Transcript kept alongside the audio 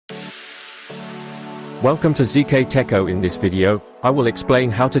Welcome to ZKTeco. In this video, I will explain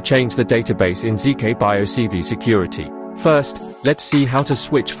how to change the database in ZKBio CVSecurity. First, let's see how to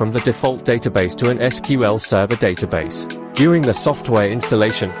switch from the default database to an SQL Server database. During the software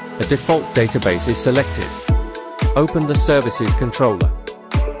installation, a default database is selected. Open the Services controller.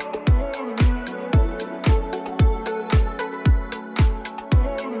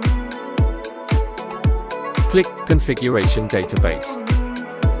 Click Configuration Database.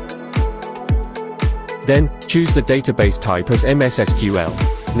 Then, choose the database type as MS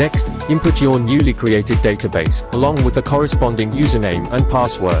SQL. Next, input your newly created database, along with the corresponding username and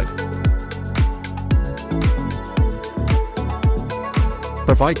password.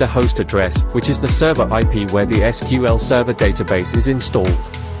 Provide the host address, which is the server IP where the SQL Server database is installed.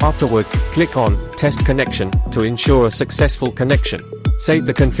 Afterward, click on Test Connection to ensure a successful connection. Save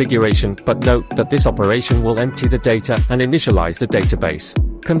the configuration, but note that this operation will empty the data and initialize the database.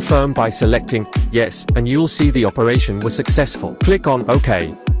 Confirm by selecting Yes, and you'll see the operation was successful. Click on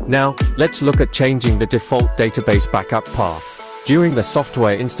OK. Now, let's look at changing the default database backup path. During the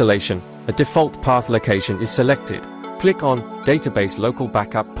software installation, a default path location is selected. Click on Database Local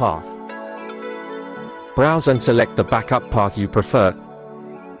Backup Path. Browse and select the backup path you prefer.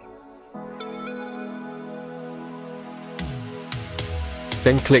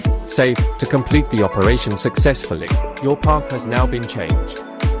 Then click Save to complete the operation successfully. Your path has now been changed.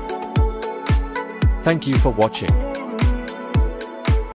 Thank you for watching.